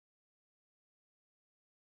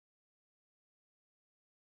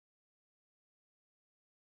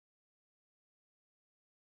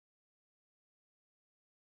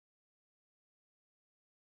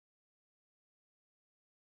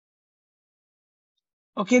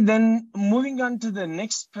Okay, then moving on to the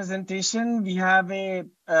next presentation, we have a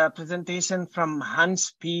presentation from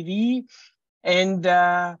HANS PV and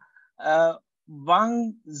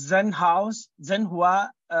Wang Zhenhua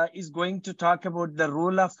is going to talk about the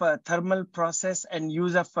role of thermal process and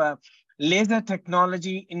use of laser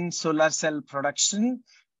technology in solar cell production.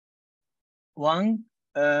 Wang,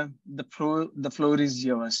 the floor is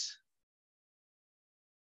yours.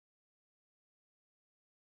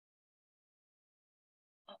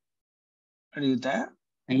 Are you there?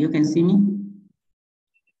 And you can see me?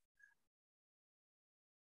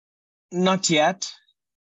 Not yet.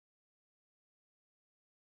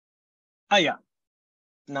 Ah, yeah.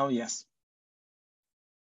 Now, yes.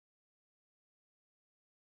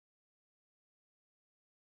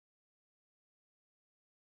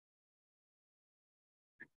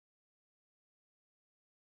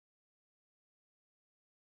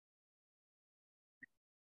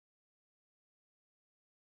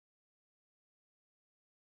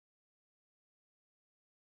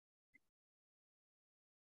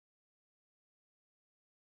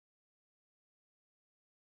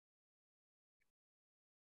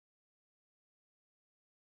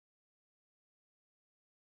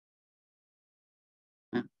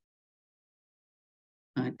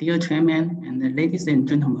 Dear Chairman and ladies and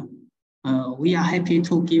gentlemen, we are happy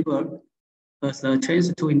to give us a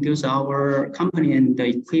chance to introduce our company and the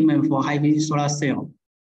equipment for high-voltage solar cell.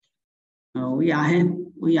 We are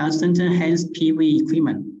Shenzhen HANS PV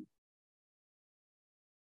equipment.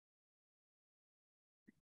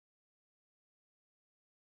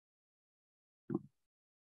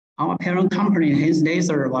 Our parent company, HANS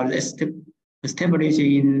Laser, was established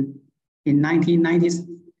in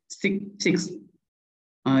 1996.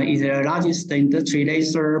 Is the largest industry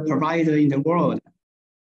laser provider in the world.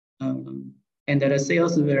 And the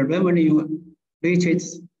sales revenue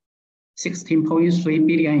reaches 16.3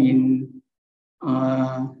 billion in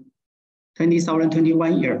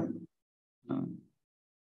 2021 year.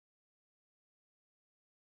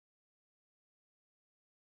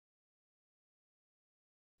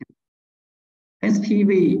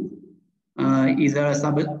 SPV is a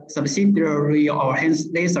subsidiary of HANS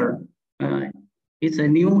Laser. It's a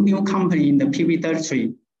new company in the PV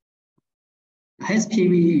industry. HANS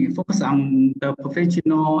PV focuses on the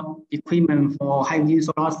professional equipment for high-voltage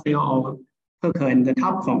solar cell of PERC and the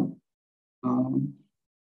TOPCon.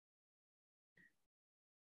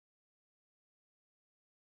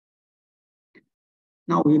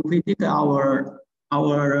 Now we predict our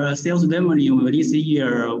sales revenue this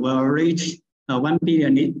year will reach 1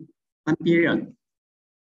 billion.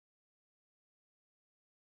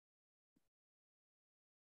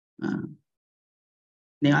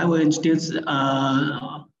 Then I will introduce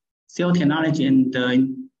cell technology and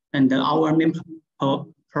our main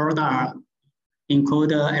product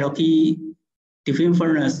include LP diffusion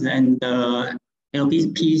furnace and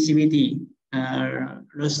LP PCVD.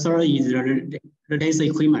 The third is the laser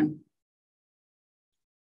equipment.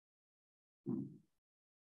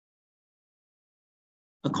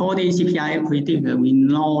 According to CPI predict, we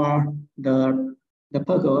know the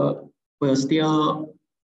PERC will still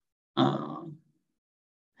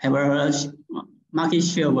have a market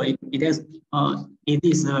share. It is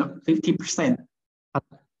 50%.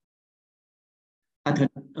 But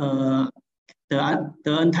the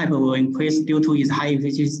N-type will increase due to its high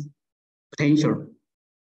efficiency potential.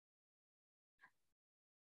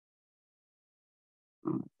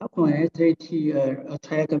 TOPCon and SAT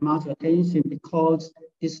attract much attention because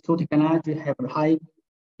these two technologies have high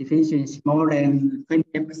efficiency, more than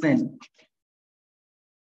 20%.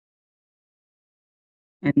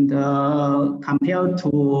 And compared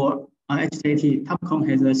to HAT, TOPCon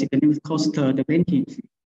has a significant cost advantage.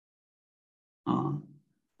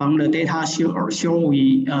 From the data show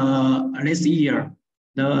we this year,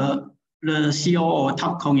 the CO of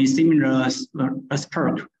TOPCon is similar as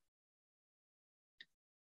PERC.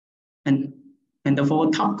 And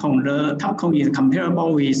for TOPCon, the TOPCon is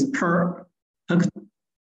comparable with PERC.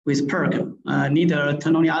 Neither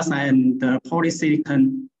titanium oxide and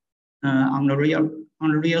polysilicon on the real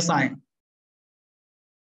side.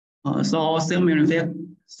 So cell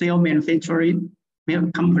manufacturing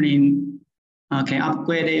company can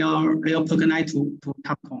upgrade their PERC to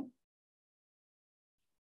TOPCon.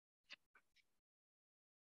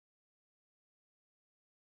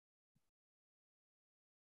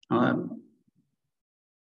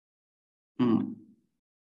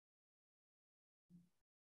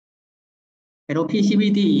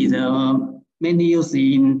 LPCVD is mainly used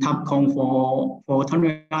in TOPCon for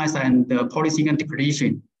titanium oxide and polysilicon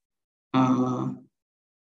depletion.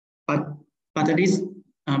 But this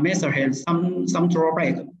method has some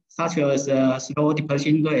drawback, such as slow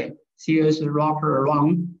depletion rate, serious rubber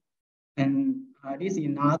run, and this is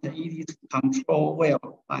not easy to control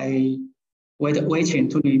well by waiting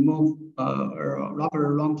to remove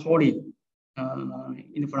rubber run poly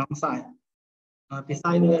in the front side.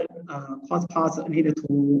 Besides, cost parts needed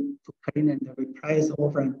to clean and replace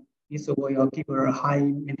often. This will give a high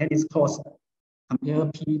maintenance cost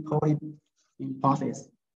compared to poly in process.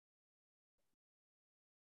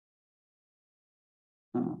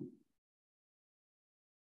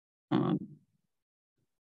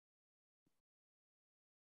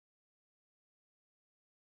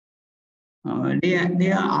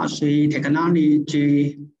 There are three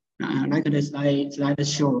technologies like the slide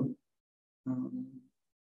show.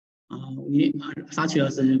 Such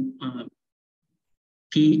as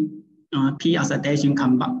P oxidation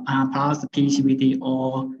plus PCVD,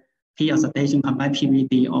 or P oxidation combined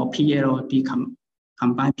PVD, or PLD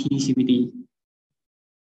combined PCVD.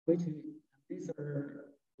 Which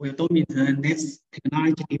will dominate the next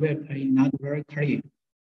technology development is not very clear.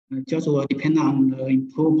 Just will depend on the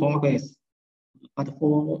improved progress. But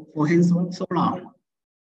for HANS solar,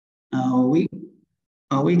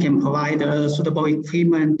 we can provide suitable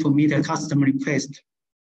equipment to meet the customer request.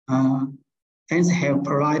 HANS have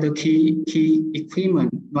provided key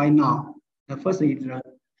equipment right now. The first is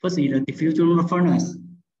the diffusion furnace.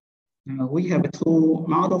 We have two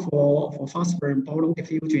models for phosphor boron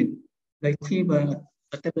diffusion. The equipment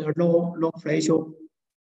adapts a low pressure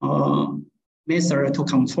method to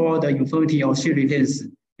control the uniformity of shear release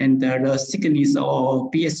and the thickness of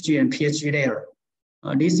BSG and PSG layer.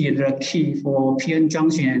 This is the key for PN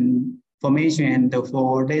junction formation and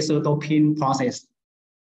for laser doping process.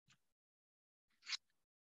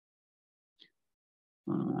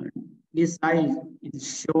 This slide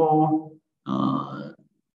shows our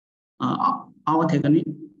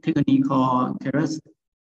technical characteristics.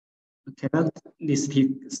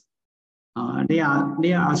 There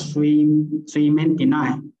are three main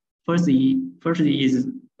designs. First is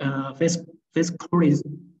phase cooling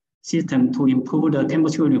system to improve the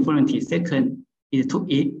temperature uniformity. Second is to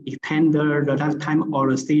extend the lifetime of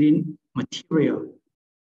the sealing material.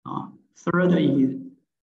 Third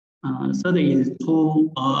is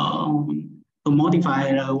to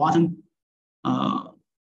modify the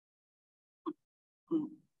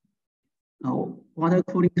water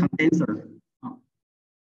cooling condenser.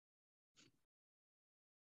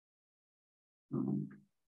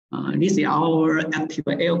 This is our active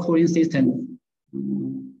air cooling system.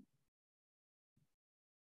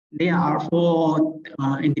 There are 4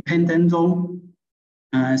 independent zones.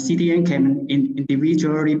 CDN can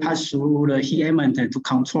individually pass through the heat element to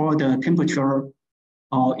control the temperature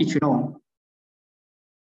of each zone.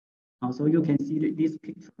 So you can see this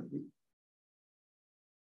picture.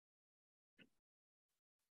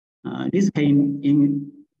 This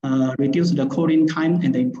can reduce the cooling time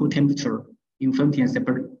and improve temperature, uniformity, and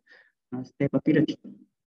stability.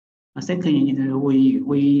 Second is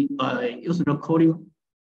we use the cooling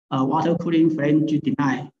water cooling flange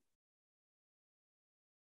design.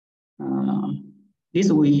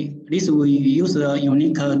 This we use a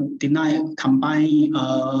unique design combine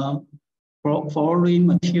fluorine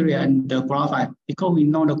material and the graphite, because we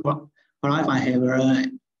know the graphite have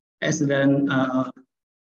excellent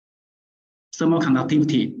thermal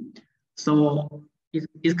conductivity. So the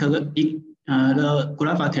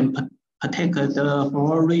graphite can protect the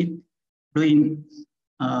fluorine,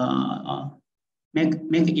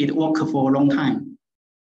 make it work for a long time.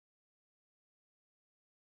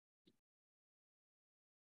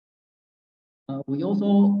 We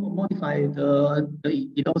also modify the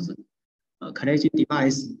collection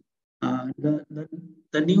device.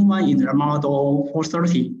 The new one is the model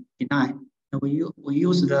 430 design. We use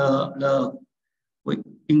we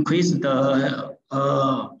increase the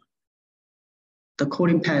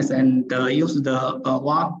cooling path and use the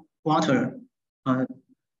water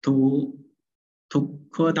to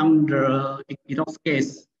cool down the exhaust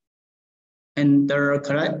gas, and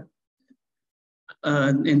the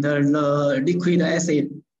liquid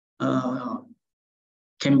acid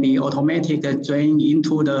can be automatically drained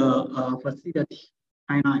into the facility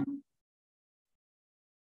pipeline.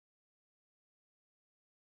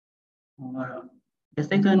 The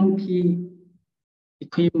second key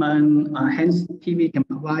equipment HANS PV can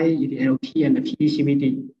provide is the LT and the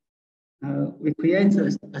PCVD. We create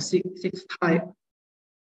a 6 type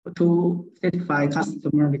to satisfy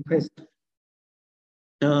customer request.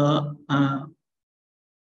 For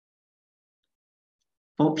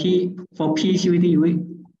PCVD,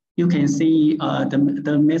 you can see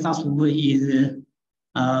the method is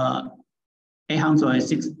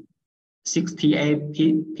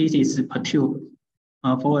 868 pieces per tube.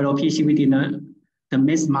 For LPCVD, the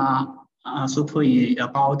maximum throughput is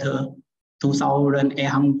about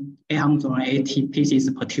 2,880 pieces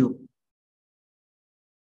per tube.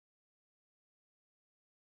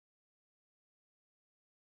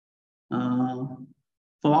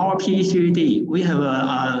 For our PCVD, we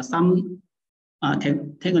have some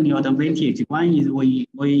technical advantage. One is we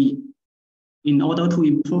in order to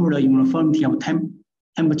improve the uniformity of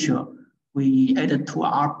temperature, we added two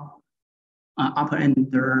upper and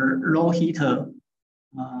low heater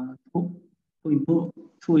to improve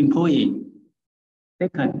it.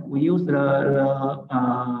 Second, we use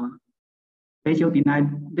the pressure denied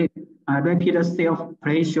rapid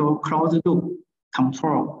self-pressure closed loop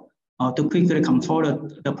control to quickly control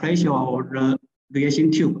the pressure of the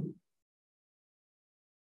reaction tube.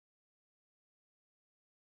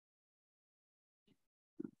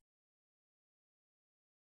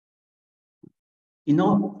 In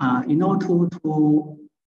order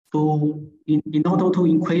to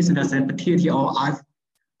increase the sensitivity of IF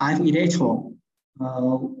electrode,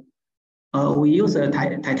 we use a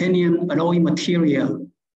titanium alloy material,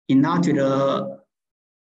 enlarge the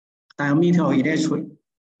diameter of electrode,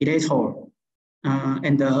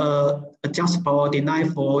 and adjustable design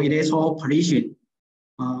for electrode position.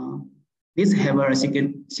 This have a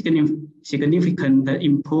significant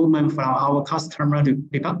improvement from our customer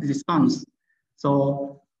response.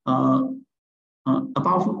 So above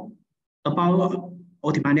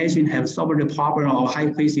optimization have solved the problem of high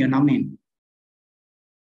frequency numbing.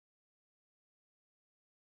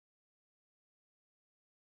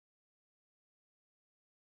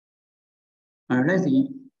 Let's see.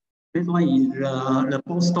 This one is the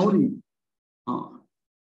post story.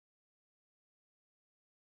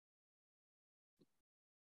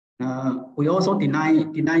 We also deny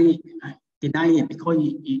it because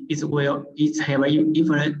it have an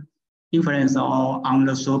influence on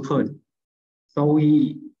the throughput. So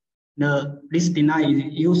this deny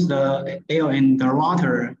use the air and the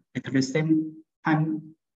water at the same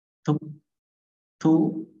time to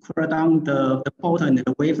cool down the photon and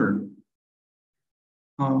the wafer.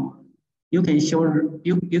 You can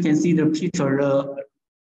see the picture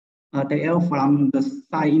the air from the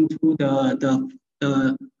side into the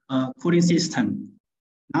cooling system,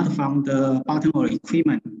 not from the bottom of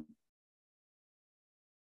equipment.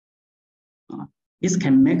 This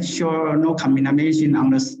can make sure no contamination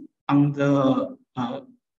on the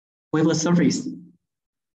wafer surface.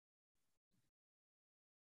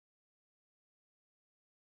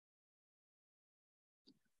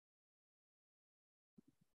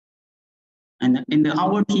 And in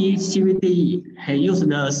our PCVD has used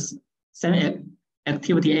the same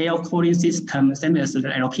activity air cooling system, same as the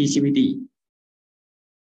LPCVD.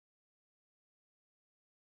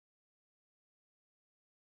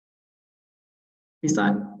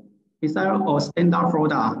 Besides our standard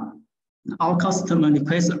product, our customer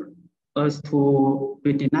requests us to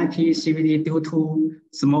redesign PCVD due to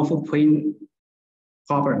small footprint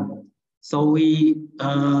problem. So we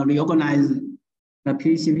reorganize the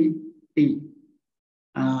PCVD.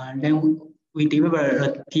 Then we develop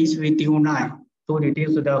a PCVD line to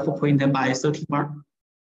reduce the footprint by 31%.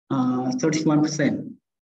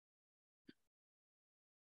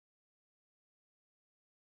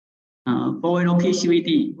 For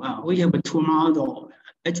PCVD, we have two models,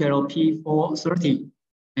 HLP430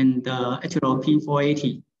 and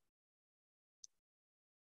HLP480.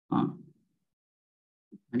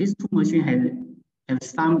 These two machines have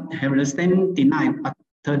the same design, but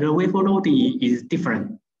the wafer loading is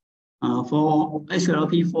different. For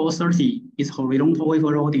HLP430, it's horizontal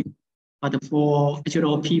wafer loading, but for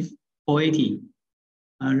HLP480,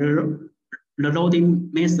 the loading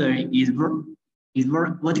method is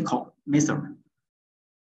vertical method.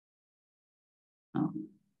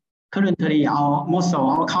 Currently, most of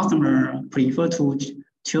our customers prefer to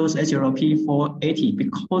choose HLP480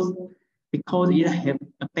 because it has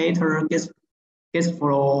a better gas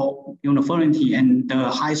flow uniformity and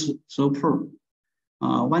high throughput.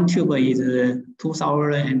 One tube is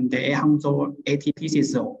 2,880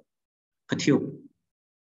 pieces per tube.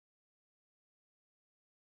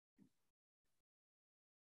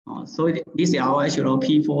 So this is our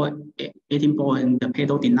HLP418 board and the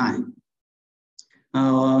pedal design.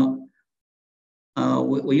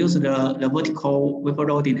 We use the vertical wafer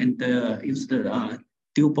loading and use the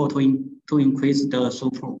dual board to increase the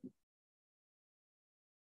throughput.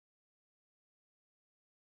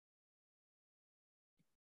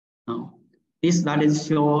 This slide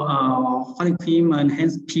shows what equipment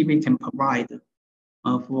HANS PV can provide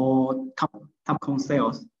for TOPCon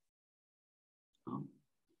sales.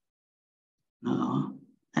 For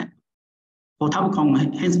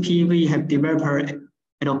TOPCon, HANS PV have developed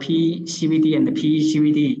LP CVD and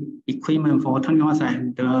PCVD equipment for 21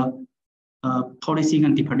 and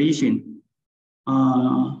polysilicon deposition.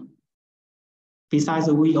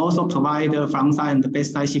 Besides, we also provide the frontside and the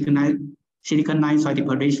backside silicon nitride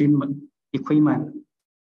deposition equipment.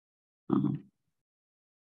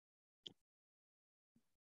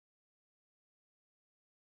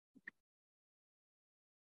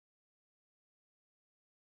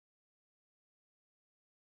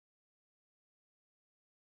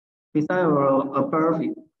 Besides our above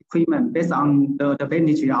equipment, based on the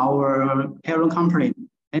advantage of our parent company,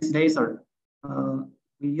 HANS Laser,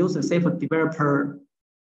 we use a safe developer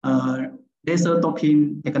laser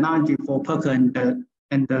doping technology for PERC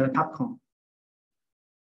and TOPCon.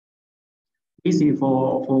 Easy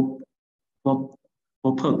for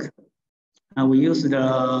PERC. We use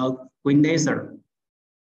the green laser.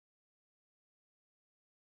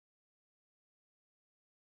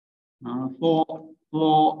 For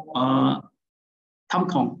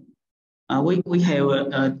TOPCon, we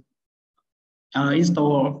have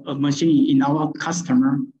installed a machine in our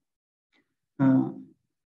customer.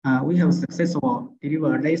 We have successful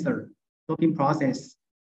delivered laser doping process.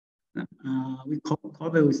 We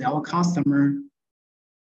cooperate with our customer.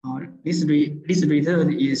 This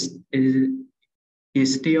result is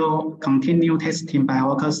still continue testing by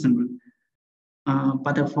our customer.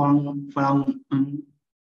 But from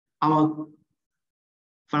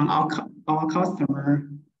our customer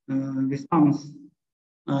response,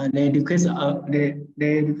 they request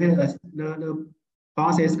the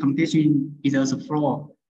process condition is as follows.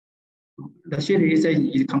 The sheet is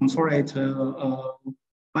controlled at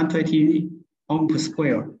 120 ohm per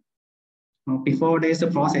square before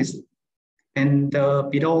laser process, and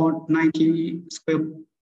below 90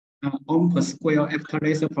 ohm per square after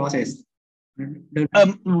laser process.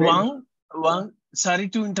 Wang, sorry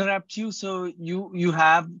to interrupt you. So you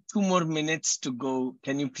have 2 more minutes to go.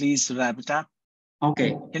 Can you please wrap it up?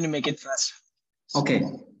 Okay. Can you make it fast? Okay.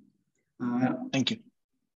 Thank you.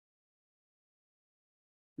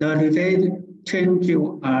 The refractory change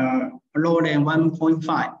lower than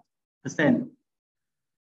 1.5%.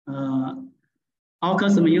 Our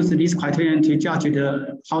customer use this criterion to judge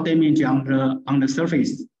the hot damage on the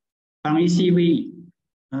surface. From ECV,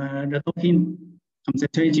 the doping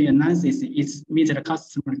concentration analysis is meet the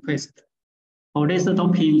customer request. For laser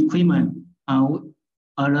doping equipment, the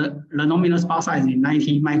nominal spot size is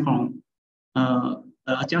 90 micron.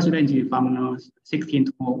 Adjust range from 16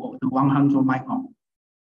 to 100 micron.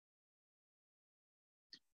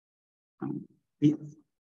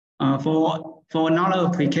 For another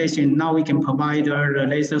application, now we can provide the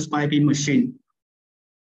laser swiping machine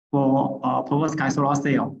for perovskite solar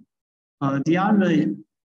cell. The other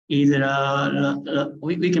is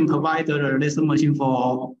we can provide the laser machine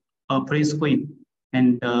for plate screen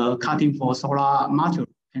and cutting for solar module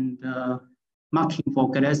and marking for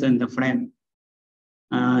glass and the frame.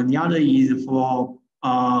 The other is for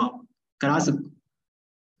glass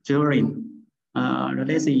jewelry. The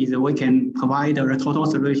laser is we can provide the total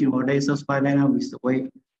solution for laser swipe panel with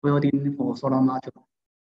welding for solar module.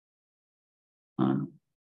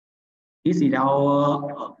 This is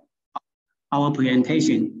our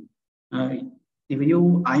presentation. If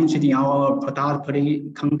you are interested in our product,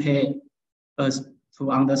 please contact us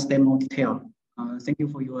to understand more detail. Thank you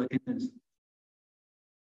for your attendance.